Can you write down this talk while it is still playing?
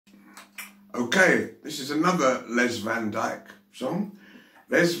Okay, this is another Les Vandyke song.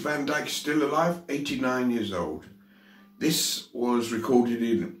 Les Vandyke is still alive, 89 years old. This was recorded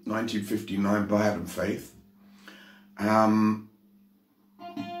in 1959 by Adam Faith.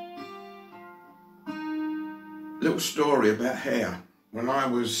 Little story about hair. When I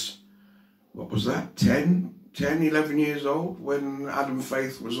was, what was that, 10, 11 years old, when Adam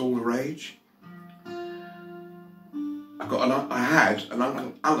Faith was all the rage, I had an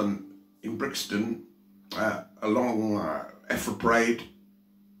Uncle Alan in Brixton, along Effra Parade,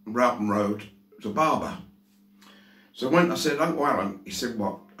 Broughton Road. It was a barber. So I said, Uncle Alan, he said,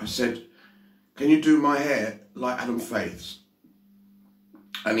 what? I said, can you do my hair like Adam Faith's?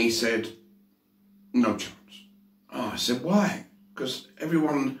 And he said, no chance. Oh, I said, why? Because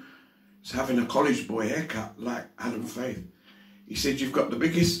everyone is having a college boy haircut like Adam Faith. He said, you've got the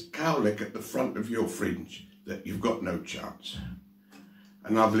biggest cowlick at the front of your fringe, that you've got no chance.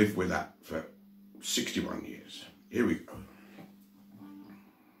 And I've lived with that for 61 years. Here we go.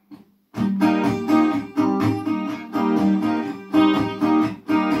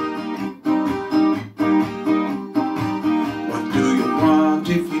 What do you want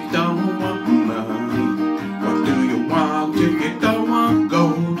if you don't want money? What do you want if you don't want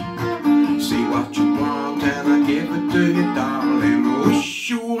gold? See what you want and I give it to you, darling.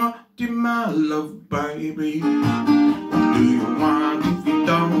 Wish you wanted my love, baby. What do you want if you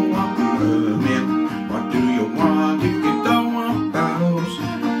don't want money? What do you want if you don't want house?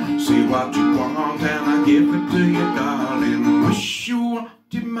 See what you want and I give it to you, darling. Wish you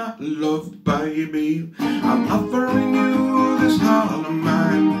wanted my love, baby. I'm offering you this heart of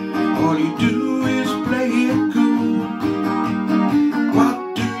mine. All you do is play it cool.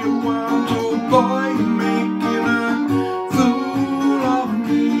 What do you want, oh boy? You're making a fool of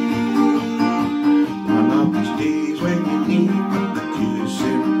me. One of these days when you need the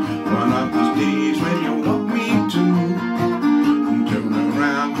kissing, one of these days when you want me to turn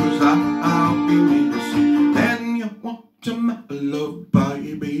around, 'cause I'll be missing. Then you want to my love,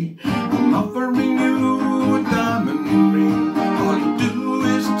 baby. I'm offering you a diamond ring. All you do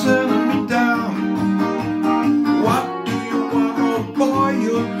is turn me down. What do you want, oh boy?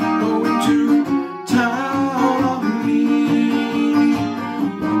 You're going to town on me.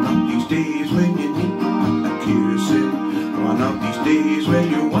 One of these days when you need a kissing, one of these days when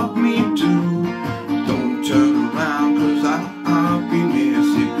you want me to, don't turn around, 'cause I'll be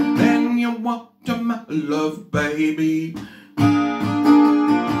missing. Then you want to my love, baby.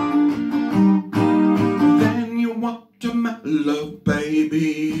 Then you want to my love,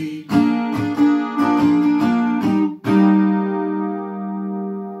 baby.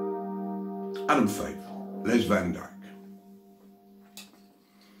 Adam Faith, Les Vandyke.